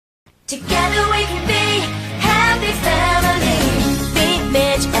Together we can be happy family. Be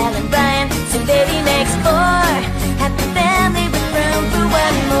Midge, Ellen, Brian, some baby next door. Happy family with room for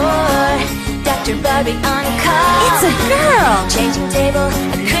one more. Dr. Barbie on call. It's a girl. Changing table,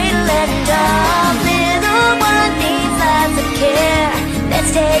 a cradle and doll. Little one needs lots of care.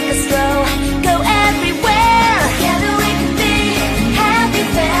 Let's take a stroll, go everywhere. Together we can be happy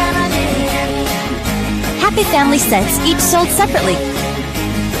family. Happy family sets, each sold separately.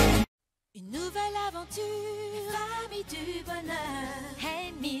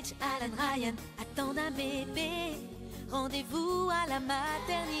 Hey Midge, Alan, Ryan, attendent un bébé. Rendez-vous à la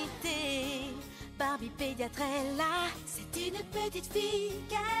maternité. Barbie pédiatre est là. C'est une petite fille,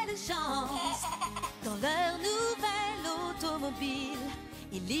 quelle chance. Dans leur nouvelle automobile,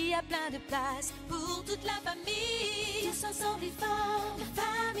 il y a plein de place pour toute la famille. Tous ensemble ils forment la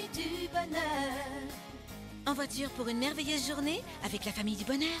famille du bonheur. En voiture pour une merveilleuse journée avec la famille du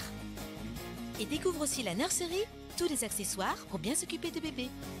bonheur. Et découvre aussi la nurserie, tous les accessoires pour bien s'occuper de bébé.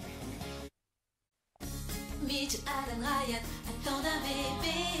 Midge, Alan, Ryan attendent un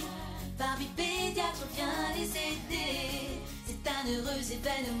bébé. Barbie pédiatre vient les aider. C'est un heureux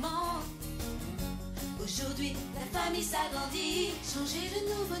événement. Aujourd'hui, la famille s'agrandit. Changer de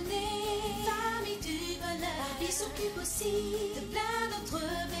nouveau-né, famille du bonheur. Barbie s'occupe aussi de plein d'autres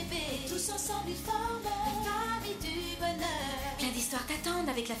bébés. Tous ensemble ils forment la famille du bonheur. Plein d'histoires t'attendent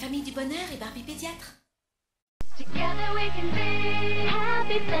avec la famille du bonheur et Barbie pédiatre. Together we can be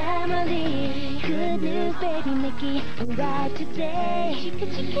happy family. Good news, baby Nikki, we ride today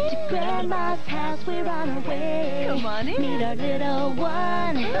to Grandma's house. We're on our way. Come on in. Meet our little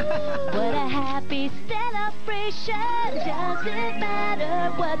one. What a happy celebration! Doesn't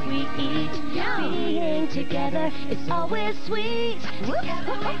matter what we eat. Being together is always sweet.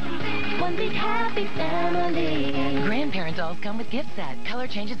 One big happy family. Grandparent dolls come with gift set. Color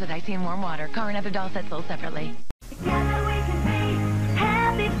changes with icy and warm water. Car and other doll sets sold separately. Together we can be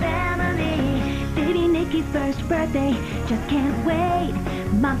happy family. Baby Nikki's first birthday, just can't wait.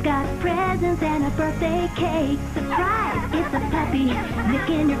 Mom's got presents and a birthday cake. Surprise, it's a puppy,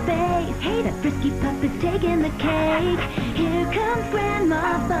 licking your face. Hey, that frisky puppy's taking the cake. Here comes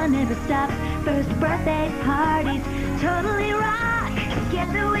Grandma, fun never stops. First birthday parties, totally rock.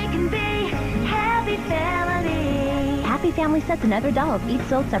 Together we can be happy family. Happy family sets and other dolls, each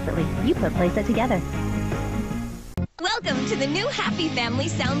sold separately. You put playset together. Welcome to the new Happy Family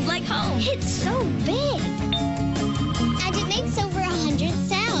Sounds Like Home. It's so big. And it makes over 100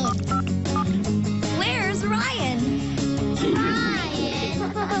 sounds. Where's Ryan? Ryan!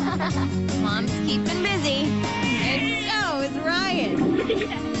 Mom's keeping busy. And so is Ryan.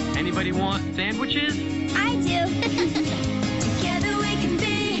 Anybody want sandwiches? I do. Together we can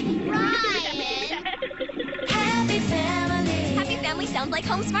be Ryan! happy family. Happy Family Sounds Like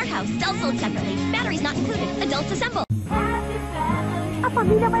Home Smart House. Dolls sold separately. Batteries not included. Adults assemble. A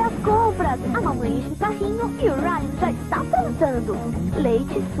família vai às compras. A mamãe enche o carrinho e o Ryan já está aprontando.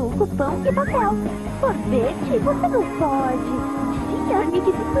 Leite, suco, pão e papel. Sorvete, você não pode. Sim, a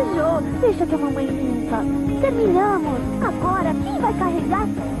Nikki se sujou. Deixa que a mamãe limpa. Terminamos. Agora, quem vai carregar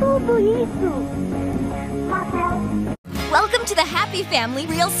tudo isso? Papel. Welcome to the Happy Family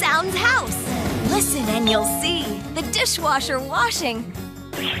Real Sounds house. Listen and you'll see. The dishwasher washing.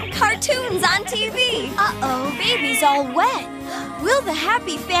 Cartoons on TV. Uh-oh, baby's all wet. Will the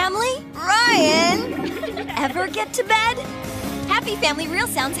happy family, Ryan, ever get to bed? Happy Family Real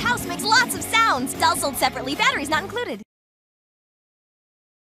Sounds house makes lots of sounds. Dolls sold separately, batteries not included.